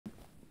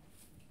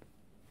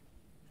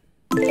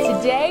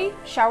Today,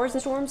 showers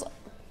and storms.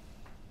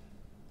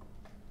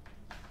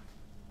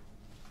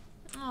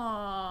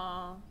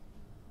 Aww.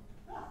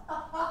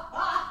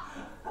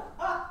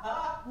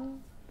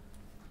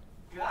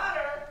 Got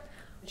her.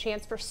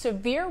 Chance for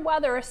severe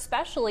weather,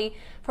 especially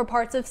for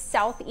parts of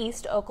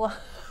southeast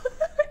Oklahoma.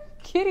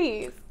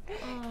 Kitties.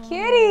 Aww.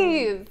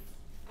 Kitties.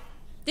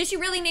 Did she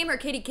really name her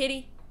Kitty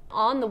Kitty?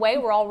 On the way,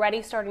 we're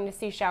already starting to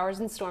see showers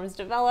and storms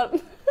develop.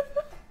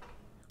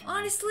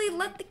 Honestly,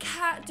 let the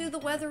cat do the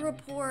weather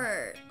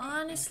report.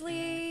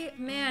 Honestly,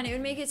 man, it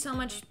would make it so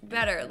much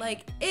better.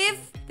 Like,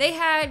 if they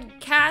had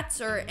cats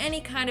or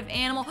any kind of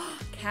animal,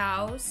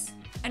 cows.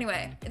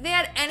 Anyway, if they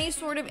had any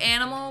sort of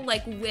animal,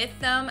 like, with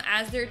them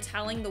as they're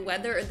telling the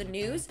weather or the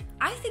news,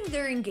 I think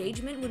their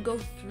engagement would go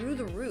through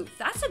the roof.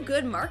 That's a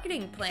good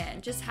marketing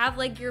plan. Just have,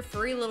 like, your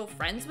furry little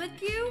friends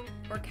with you,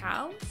 or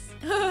cows.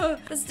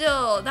 But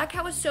still, that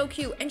cat was so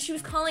cute, and she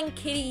was calling her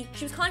Kitty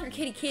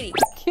Kitty.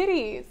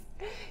 Kitties.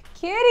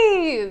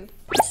 Kitties.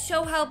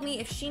 So help me,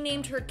 if she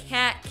named her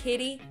cat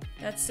Kitty,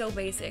 that's so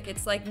basic.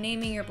 It's like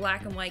naming your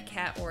black and white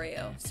cat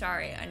Oreo.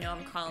 Sorry, I know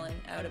I'm calling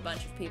out a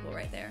bunch of people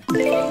right there.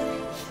 3,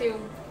 2,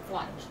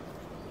 1.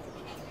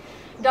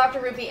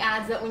 Dr. Rupi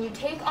adds that when you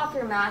take off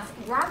your mask,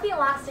 grab the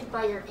elastic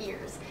by your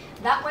ears.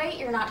 That way,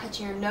 you're not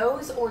touching your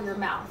nose or your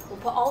mouth. We'll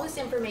put all this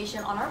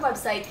information on our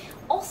website,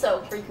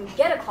 also where you can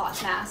get a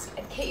cloth mask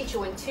at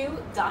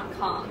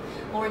KHON2.com.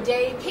 Lauren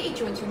Day,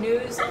 KHON2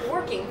 News,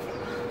 working for you.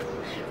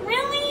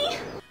 Really?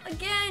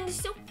 Again,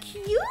 so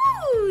cute.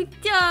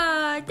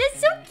 That's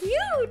so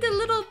cute. The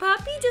little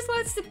puppy just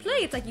wants to play.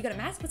 It's like, you got a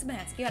mask? What's a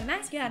mask? You got a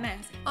mask? You got a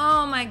mask.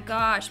 Oh my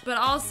gosh. But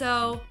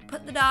also,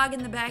 put the dog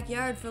in the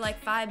backyard for like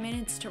 5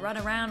 minutes to run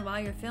around while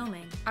you're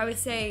filming. I would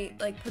say,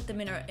 like, put them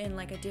in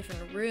like a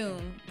different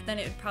room. Then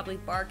it would probably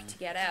bark to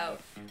get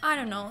out. I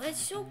don't know. It's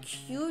so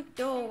cute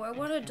though. I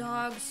want a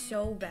dog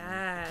so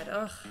bad.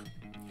 Ugh.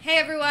 Hey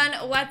everyone,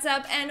 what's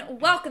up, and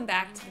welcome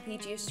back to the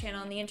peachiest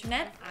channel on the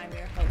internet. I'm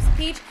your host,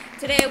 Peach.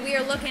 Today we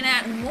are looking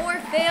at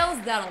more fails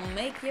that'll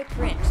make you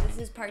cringe. This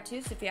is part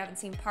 2, so if you haven't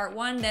seen part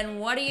 1, then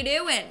what are you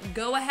doing?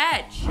 Go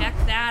ahead, check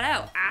that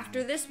out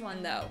after this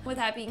one though. With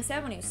that being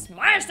said, when you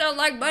smash that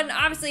like button,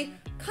 obviously,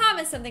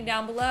 comment something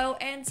down below,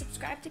 and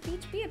subscribe to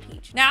Peach Be a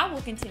Peach. Now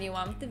we'll continue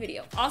on with the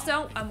video.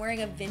 Also, I'm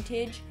wearing a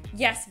vintage,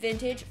 yes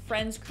vintage,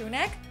 Friends crew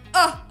neck.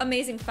 Oh,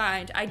 amazing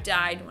find. I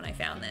died when I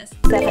found this.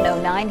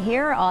 7:09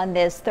 here on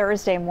this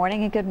Thursday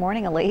morning, and good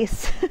morning,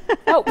 Elise.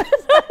 Oh,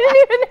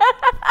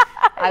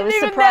 I was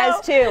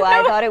surprised too.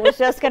 I thought it was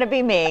just going to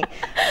be me.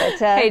 But,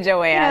 hey,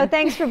 Joanne. You know,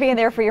 thanks for being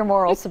there for your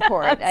moral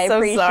support. I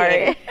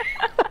appreciate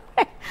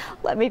it.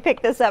 Let me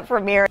pick this up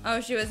from here. Oh,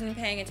 she wasn't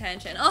paying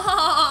attention.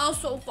 Oh,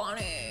 so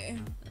funny.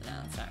 No,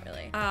 it's not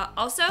really.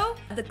 Also,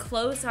 the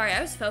closed, sorry,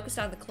 I was focused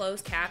on the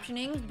closed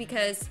captioning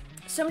because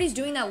somebody's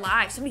doing that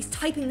live. Somebody's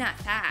typing that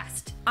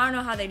fast. I don't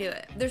know how they do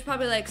it. There's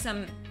probably like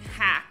some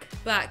hack,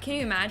 but can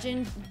you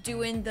imagine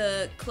doing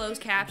the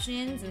closed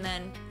captions and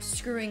then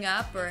screwing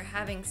up or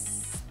having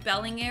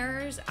spelling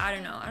errors? I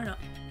don't know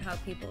how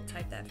people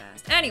type that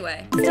fast.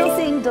 Anyway. Still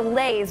seeing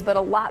delays, but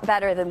a lot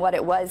better than what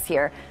it was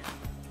here.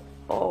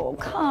 Oh,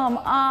 come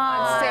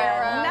on,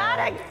 Sarah. Not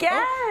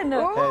again.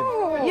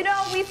 Oh. You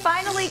know, we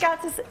finally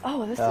got to see,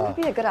 oh, this would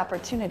be a good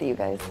opportunity, you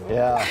guys.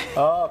 Yeah.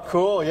 Oh,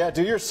 cool. Yeah,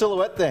 do your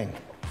silhouette thing.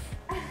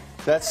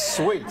 That's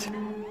sweet.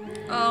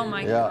 Oh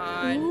my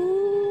God.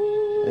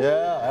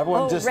 Yeah,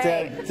 everyone just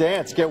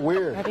dance, get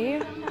weird.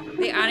 Ready?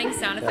 They adding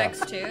sound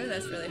effects too?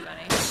 That's really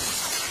funny.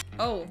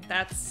 Oh,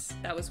 that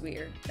was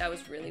weird. That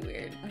was really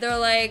weird. They're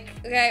like,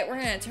 okay, we're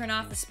gonna turn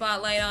off the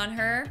spotlight on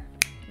her.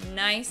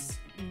 Nice,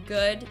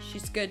 good,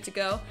 she's good to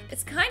go.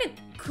 It's kind of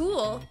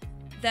cool,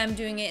 them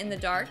doing it in the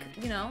dark,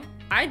 you know?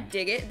 I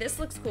dig it, this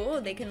looks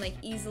cool. They can like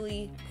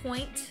easily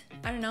point,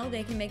 I don't know,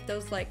 they can make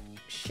those like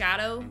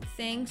shadow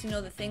things, you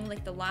know, the thing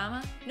like the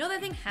llama, you know that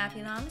thing,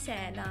 happy llama,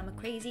 sad llama,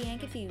 crazy and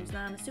confused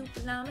llama,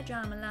 super llama,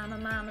 drama llama,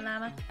 mama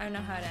llama. I don't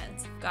know how it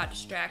ends. Got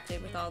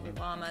distracted with all the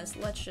llamas.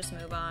 Let's just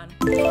move on.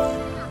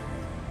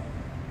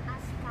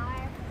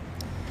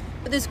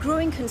 But there's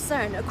growing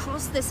concern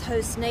across this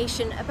host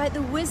nation about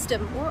the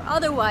wisdom or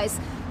otherwise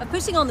of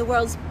putting on the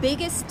world's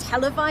biggest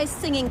televised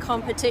singing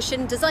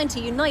competition designed to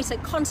unite a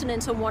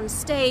continent on one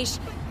stage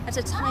at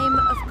a time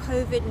of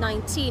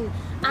COVID-19,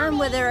 and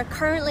where there are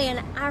currently an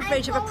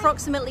average of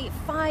approximately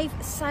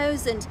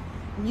 5,000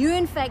 new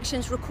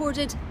infections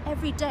recorded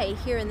every day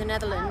here in the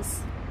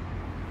Netherlands.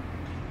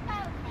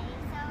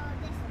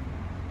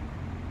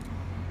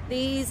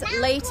 These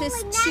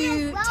latest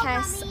 2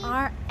 tests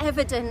are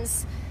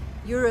evidence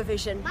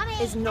Eurovision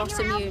is not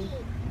immune.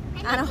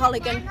 Anna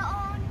Holligan,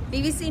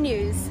 BBC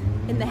News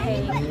in The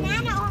Hague.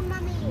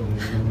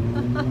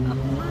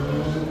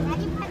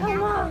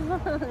 Come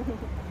on.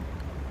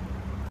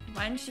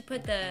 Why didn't she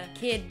put the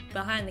kid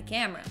behind the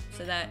camera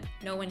so that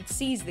no one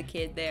sees the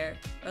kid there?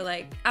 Or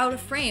like out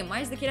of frame? Why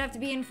does the kid have to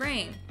be in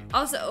frame?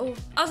 Also,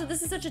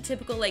 this is such a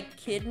typical like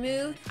kid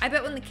move. I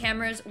bet when the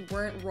cameras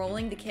weren't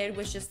rolling, the kid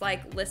was just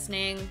like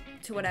listening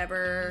to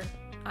whatever,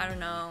 I don't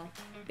know,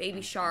 baby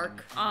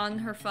shark on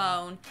her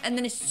phone. And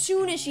then as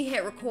soon as she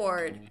hit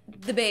record,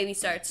 the baby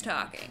starts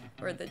talking.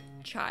 Or the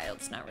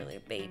child's not really a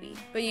baby,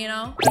 but you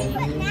know?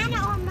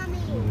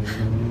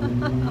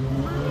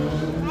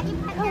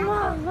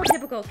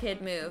 Typical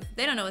kid move.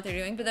 They don't know what they're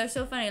doing, but they're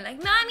so funny.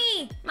 Like,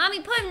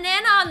 Mommy, put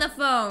Nana on the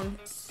phone.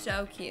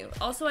 So cute.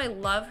 Also, I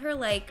love her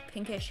like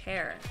pinkish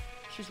hair.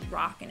 She's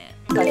rocking it.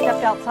 I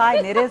stepped outside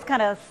and it is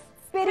kind of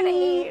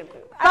spitty.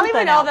 I don't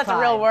even know if that's a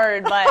real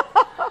word, but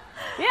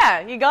yeah,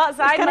 you go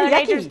outside and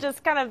nature's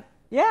just kind of,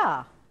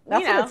 yeah,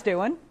 that's what it's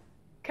doing.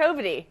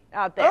 COVID-y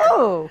out there.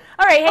 Oh.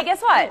 All right, hey,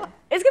 guess what?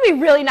 It's going to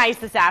be really nice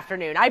this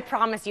afternoon, I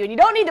promise you. And you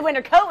don't need the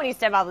winter coat when you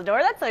step out the door.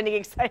 That's something to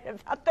get excited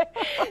about.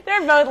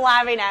 They're both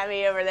laughing at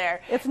me over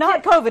there. It's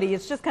not COVID-y,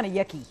 it's just kind of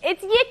yucky.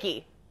 It's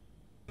Yicky.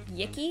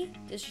 Yicky?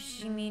 Does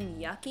she mean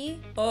yucky?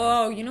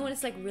 Oh, you know when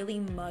it's like really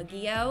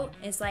muggy out?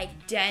 It's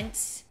like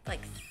dense,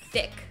 like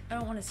thick. I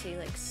don't want to say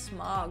like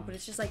smog, but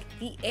it's just like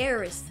the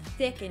air is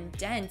thick and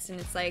dense and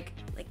it's like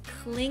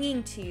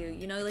clinging to you.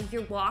 You know, like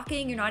you're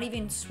walking, you're not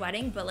even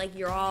sweating, but like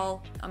you're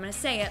all, I'm gonna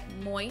say it,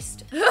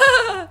 moist.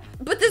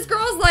 But this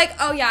girl's like,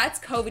 oh yeah, it's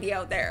COVID-y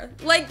out there.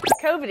 Like,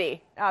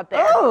 COVID-y out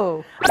there.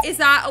 Oh. Is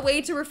that a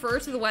way to refer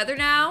to the weather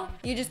now?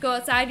 You just go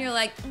outside and you're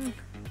like,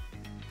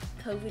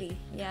 COVID-y,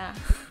 yeah.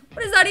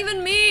 What does that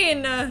even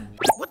mean?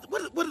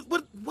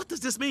 What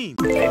does this mean?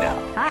 Hey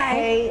now. Hi.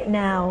 Hey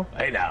now.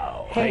 Hey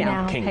now. Hey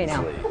now. Kingsley. Hey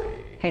now.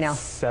 Hey now.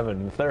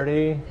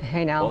 7:30.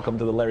 Hey now. Welcome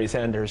to the Larry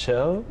Sanders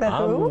Show. The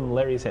who? I'm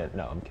Larry Sanders.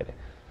 No, I'm kidding.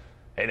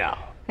 Hey now.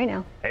 Hey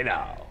now. Hey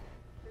now.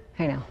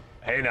 Hey now.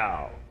 Hey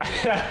now.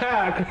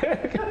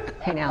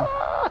 Hey now.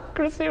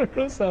 Christina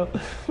Russo.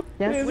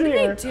 Yes. What are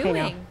here. they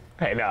doing?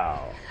 Hey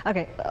now.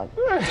 Okay.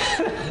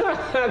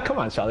 Come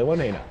on, Charlie. One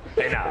hey now.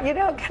 Hey now. You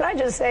know, can I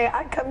just say,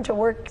 I come to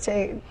work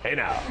to Hey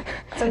now.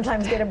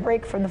 sometimes get a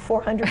break from the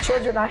 400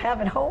 children I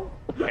have at home.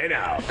 Hey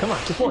now. Come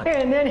on, just one.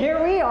 And then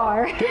here we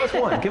are. Give us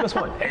one. Give us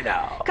one. Hey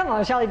now. Come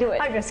on, Charlie, do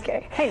it. I'm just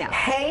kidding. Hey now.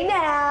 Hey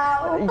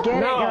now. Get it,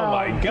 No, girl.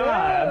 my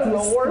God.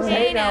 That's the worst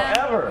hey now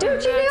ever.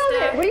 Dude, you nailed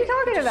it. What are you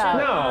talking about?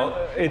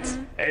 No, it's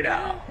hey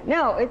now.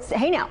 No, it's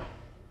hey now.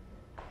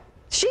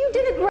 She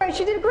did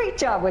a great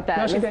job with that.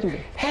 No, she Let's did. do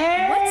it.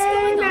 Hey What's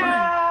going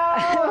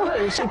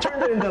now. She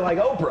turned it into like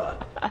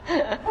Oprah.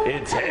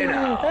 It's hey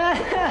now.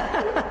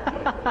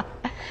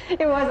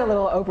 It was a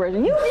little Oprah. You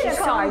need a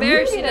So car.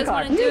 embarrassed You she need a doesn't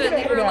car. want to do it.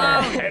 Leave her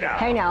alone. Hey now.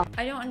 Hey now.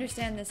 I don't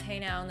understand this hey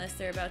now unless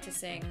they're about to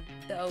sing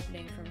the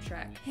opening from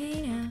Shrek.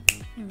 Hey now.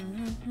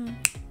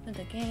 Put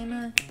the game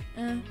on.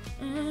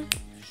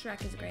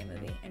 Shrek is a great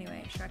movie.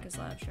 Anyway, Shrek is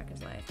love, Shrek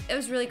is life. It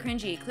was really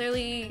cringy.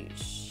 Clearly,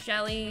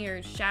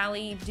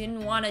 Shally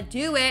didn't want to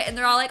do it, and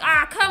they're all like,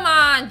 ah, come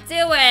on,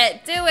 do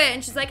it.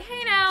 And she's like,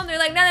 hey now, and they're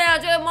like, no,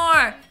 do it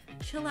more.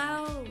 Chill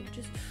out,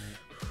 just.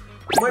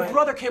 My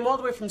brother came all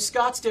the way from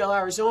Scottsdale,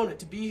 Arizona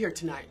to be here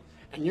tonight,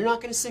 and you're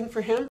not gonna sing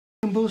for him?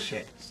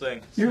 Bullshit.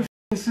 Sing. You're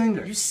a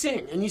singer. You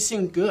sing, and you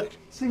sing good.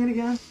 Sing it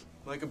again.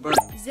 Like a bird.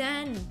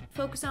 Zen,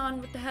 focus on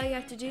what the hell you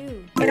have to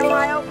do. In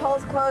Ohio,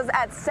 polls close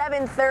at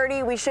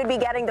 7:30. We should be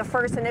getting the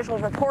first initial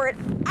report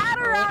at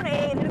around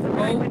 8. It's a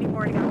very windy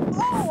morning.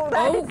 Oh,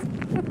 that's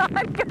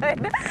not good.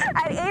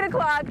 At 8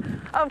 o'clock,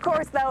 of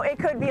course, though, it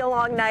could be a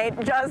long night,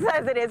 just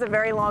as it is a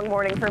very long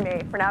morning for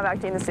me. For now, back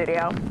to you in the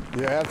studio.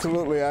 Yeah,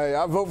 absolutely.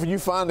 I vote for you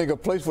finding a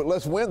place with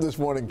less wind this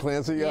morning,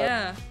 Clancy.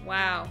 Yeah,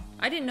 wow.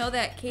 I didn't know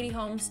that Katie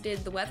Holmes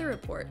did the weather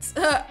reports.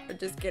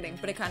 Just kidding,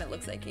 but it kind of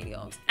looks like Katie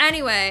Holmes.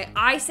 Anyway,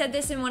 I said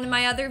this in one of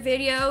my other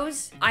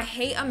videos. I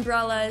hate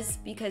umbrellas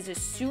because as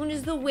soon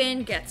as the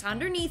wind gets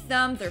underneath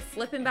them, they're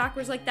flipping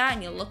backwards like that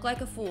and you look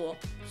like a fool.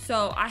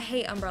 So I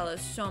hate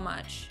umbrellas so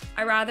much.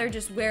 I rather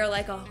just wear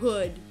like a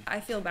hood. I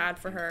feel bad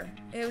for her.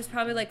 It was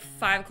probably like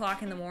 5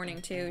 o'clock in the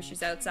morning too.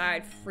 She's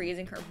outside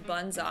freezing her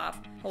buns off,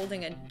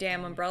 holding a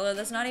damn umbrella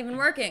that's not even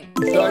working.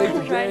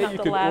 Starting today, you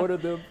can order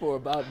them for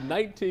about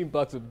 19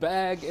 bucks a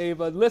bag,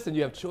 Ava. Listen,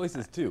 you have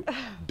choices too.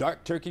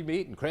 Dark turkey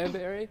meat and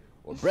cranberry,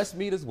 or breast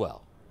meat as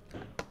well.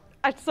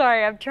 I'm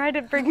sorry, I'm trying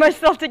to bring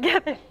myself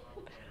together.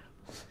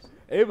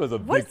 Ava's a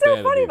big What's fan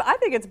so funny? of these. I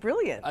think it's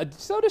brilliant.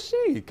 So does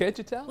she. Can't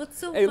you tell? What's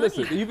so Hey, funny?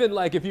 listen, even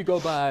like if you go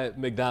by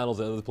McDonald's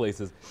and other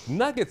places,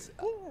 nuggets,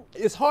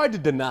 it's hard to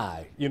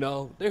deny, you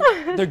know?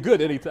 They're good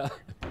anytime.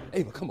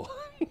 Ava, come on.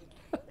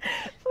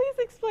 Please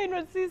explain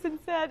what Susan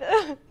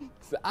said.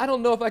 I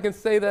don't know if I can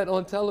say that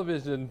on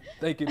television.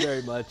 Thank you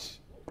very much.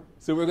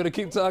 So we're going to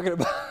keep talking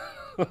about...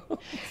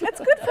 That's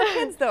good for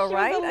kids though, She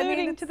right? was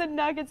alluding to the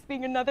nuggets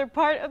being another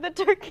part of the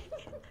turkey.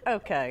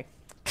 Okay.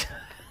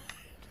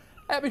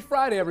 Happy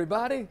Friday,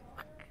 everybody.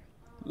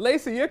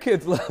 Lacey, your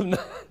kids love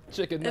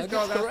chicken nuggets,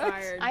 girl got correct?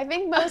 fired. I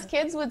think most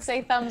kids would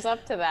say thumbs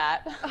up to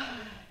that.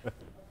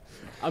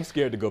 I'm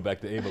scared to go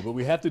back to Ava, but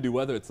we have to do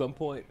weather at some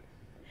point.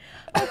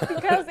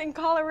 Because in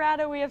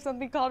Colorado we have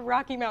something called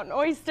Rocky Mountain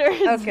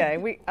oysters.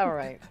 Okay, all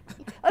right.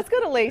 Let's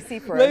go to Lacey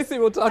first. Lacey,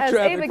 we'll talk as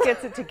traffic. Ava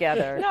gets it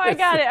together. No, I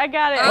got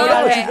it. Oh,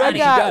 no, she's ready. I She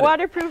got got it.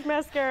 waterproof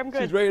mascara. I'm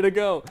good. She's ready to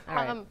go. All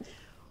right.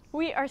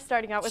 We are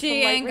starting out with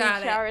She some light ain't rain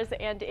got it. showers,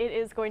 and it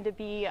is going to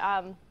be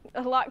a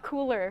lot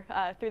cooler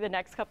through the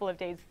next couple of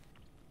days.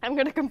 I'm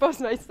gonna compose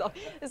myself.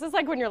 This is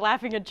like when you're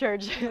laughing at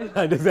church.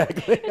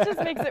 Exactly. It just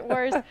makes it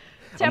worse.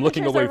 I'm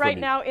looking Temperatures away are from right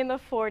you. now in the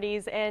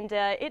 40s, and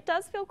it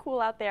does feel cool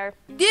out there.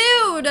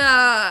 Dude,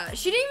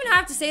 she didn't even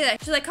have to say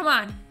that. She's like, come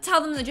on,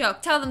 tell them the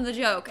joke, tell them the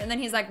joke. And then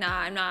he's like,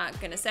 nah, I'm not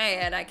gonna say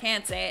it, I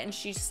can't say it, and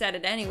she said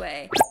it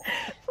anyway.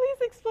 Please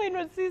explain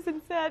what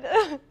Susan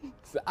said.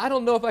 I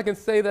don't know if I can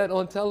say that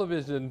on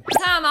television.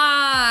 Come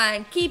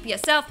on, keep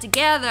yourself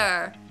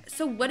together.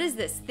 So what is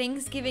this,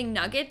 Thanksgiving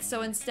nuggets?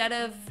 So instead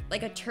of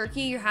like a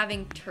turkey, you're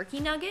having turkey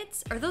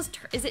nuggets? Are those,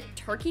 is it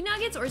turkey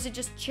nuggets or is it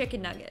just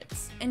chicken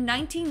nuggets? And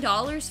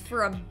 $19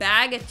 for a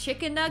bag of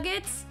chicken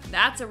nuggets?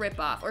 That's a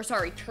ripoff. Or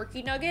sorry,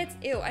 turkey nuggets?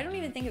 Ew, I don't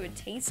even think it would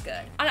taste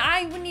good. And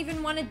I wouldn't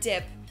even want to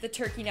dip the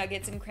turkey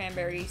nuggets in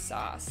cranberry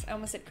sauce. I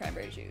almost said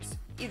cranberry juice.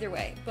 Either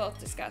way, both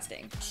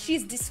disgusting.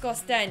 She's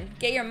disgusting.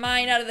 Get your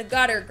mind out of the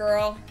gutter,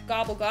 girl.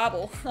 Gobble,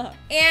 gobble.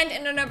 And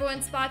in our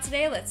 #1 spot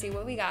today, let's see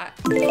what we got.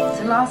 So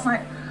last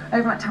night,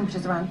 overnight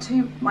temperatures around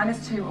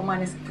 -2 or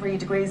 -3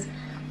 degrees.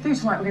 Through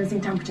tonight, we're going to see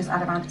temperatures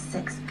at around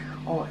 6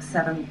 or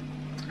 7.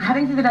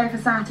 Heading through the day for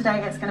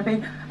Saturday, it's going to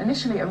be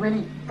initially a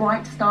really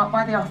bright start.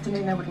 By the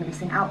afternoon, though, we're going to be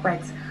seeing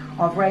outbreaks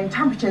of rain.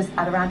 Temperatures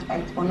at around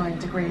 8 or 9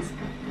 degrees.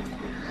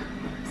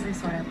 So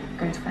sorry, I'm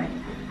going to faint.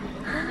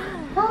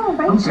 Oh,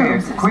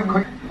 Rachel.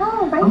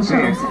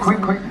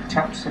 Quick,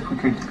 chaps, if we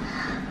could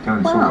go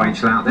and sort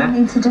Rachel out there.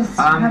 We need to just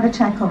have a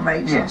check on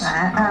Rachel yes,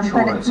 there. I'm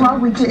sure But while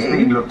we do, she's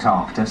being looked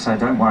after, so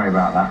don't worry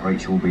about that.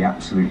 Rachel will be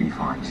absolutely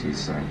fine.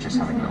 She's just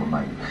having a little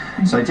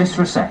moment. So just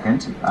for a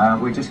second,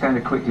 we're just going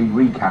to quickly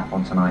recap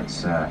on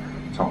tonight's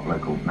top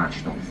local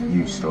national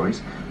news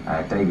stories.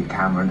 David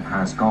Cameron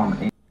has gone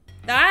in.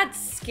 That's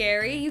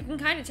scary. You can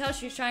kind of tell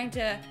she was trying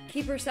to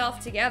keep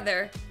herself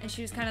together, and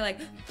she was kind of like,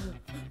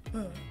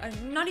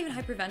 I'm not even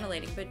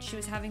hyperventilating, but she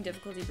was having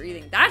difficulty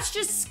breathing. That's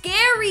just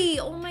scary.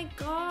 Oh my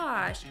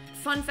gosh.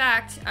 Fun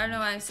fact, I don't know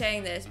why I'm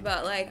saying this,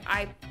 but like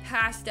I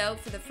passed out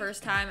for the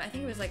first time, I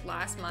think it was like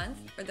last month,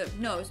 or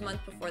no, it was a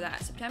month before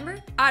that,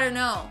 September? I don't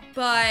know,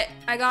 but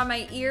I got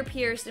my ear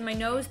pierced and my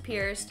nose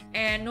pierced,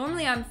 and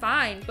normally I'm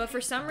fine, but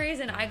for some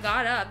reason I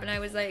got up and I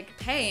was like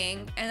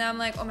paying, and I'm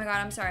like, oh my God,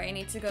 I'm sorry, I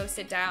need to go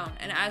sit down.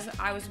 And as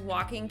I was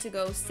walking to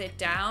go sit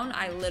down,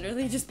 I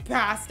literally just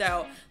passed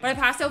out. But I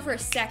passed out for a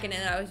second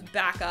and then I was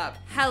back up.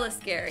 Hella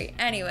scary.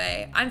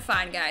 Anyway, I'm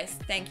fine, guys.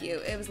 Thank you.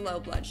 It was low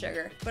blood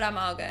sugar, but I'm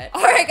all good.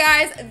 All right,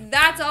 guys,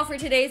 that's all for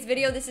today's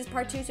video. This is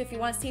part 2, so if you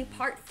want to see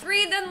part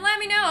 3, then let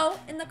me know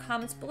in the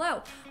comments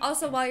below.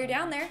 Also, while you're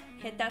down there,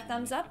 hit that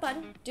thumbs up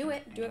button. Do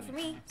it for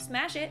me.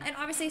 Smash it, and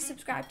obviously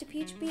subscribe to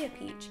Peach Be a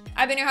Peach.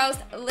 I've been your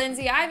host,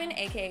 Lindsay Ivan,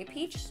 aka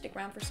Peach. Stick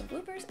around for some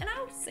bloopers, and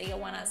I'll see you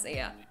when I see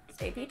ya.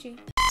 Stay peachy.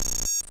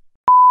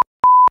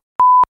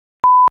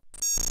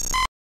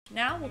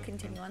 Now we'll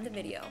continue on the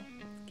video.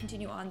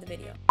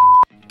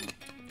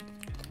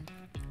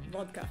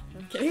 Vodka.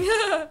 I'm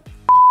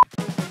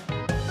kidding.